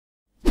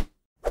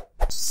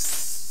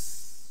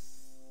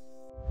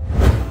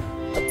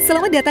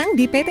Selamat datang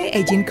di PT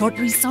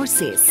Agincourt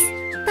Resources.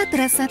 Tak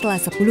terasa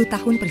telah 10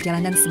 tahun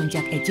perjalanan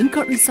semenjak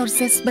Agincourt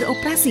Resources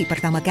beroperasi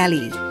pertama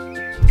kali.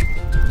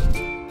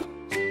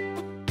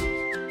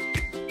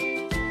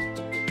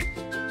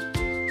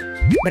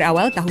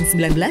 Berawal tahun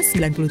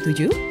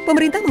 1997,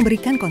 pemerintah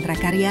memberikan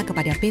kontrak karya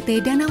kepada PT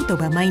Danau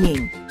Toba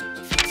Mining.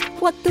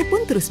 Waktu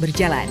pun terus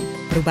berjalan,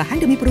 perubahan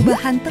demi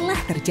perubahan telah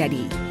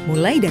terjadi.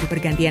 Mulai dari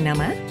pergantian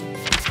nama,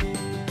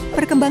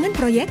 perkembangan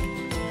proyek,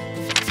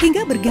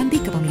 hingga berganti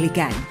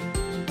kepemilikan.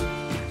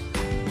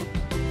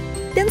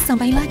 Dan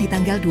sampailah di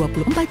tanggal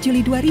 24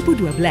 Juli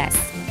 2012,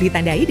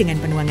 ditandai dengan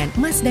penuangan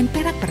emas dan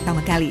perak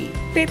pertama kali.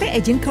 PT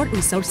Agincourt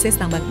Resources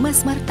Tambang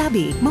Emas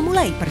Martabe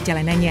memulai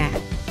perjalanannya.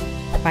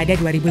 Pada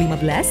 2015,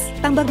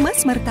 Tambang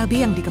Emas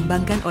Martabe yang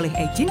dikembangkan oleh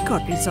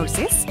Agincourt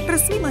Resources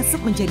resmi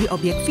masuk menjadi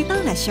objek vital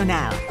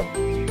nasional.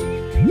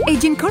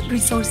 Agincourt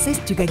Resources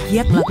juga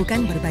giat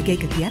melakukan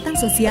berbagai kegiatan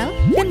sosial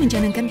dan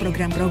mencanangkan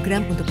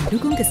program-program untuk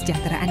mendukung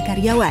kesejahteraan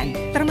karyawan,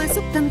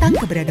 termasuk tentang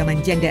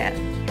keberagaman gender.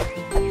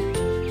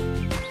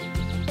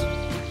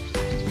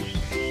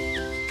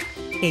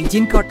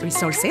 Agincourt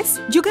Resources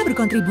juga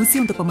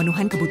berkontribusi untuk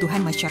pemenuhan kebutuhan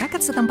masyarakat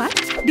setempat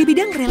di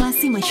bidang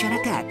relasi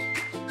masyarakat,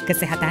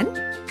 kesehatan,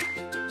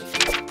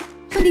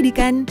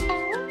 pendidikan,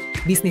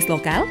 bisnis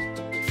lokal,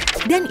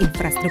 dan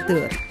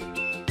infrastruktur.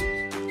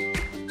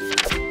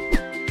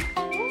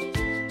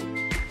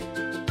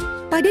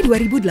 Pada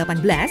 2018,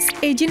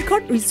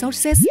 Agincourt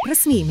Resources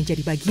resmi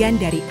menjadi bagian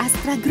dari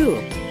Astra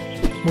Group.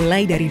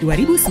 Mulai dari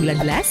 2019,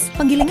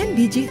 penggilingan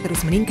biji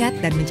terus meningkat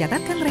dan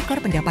mencatatkan rekor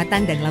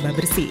pendapatan dan laba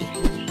bersih.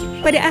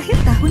 Pada akhir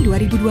tahun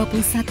 2021,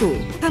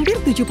 hampir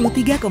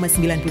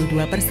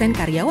 73,92%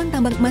 karyawan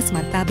Tambang Emas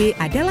Martabe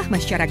adalah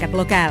masyarakat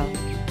lokal.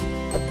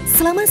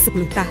 Selama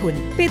 10 tahun,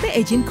 PT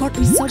Agincourt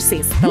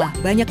Resources telah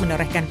banyak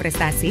menorehkan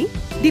prestasi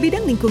di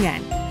bidang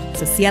lingkungan,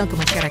 sosial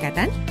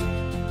kemasyarakatan,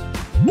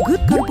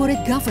 good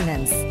corporate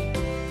governance,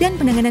 dan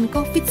penanganan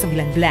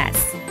COVID-19.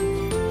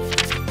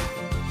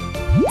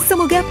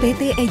 Semoga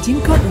PT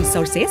Agincourt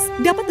Resources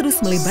dapat terus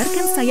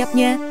melebarkan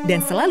sayapnya dan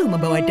selalu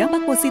membawa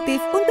dampak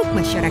positif untuk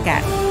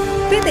masyarakat.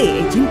 PT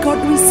Agincourt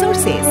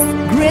Resources.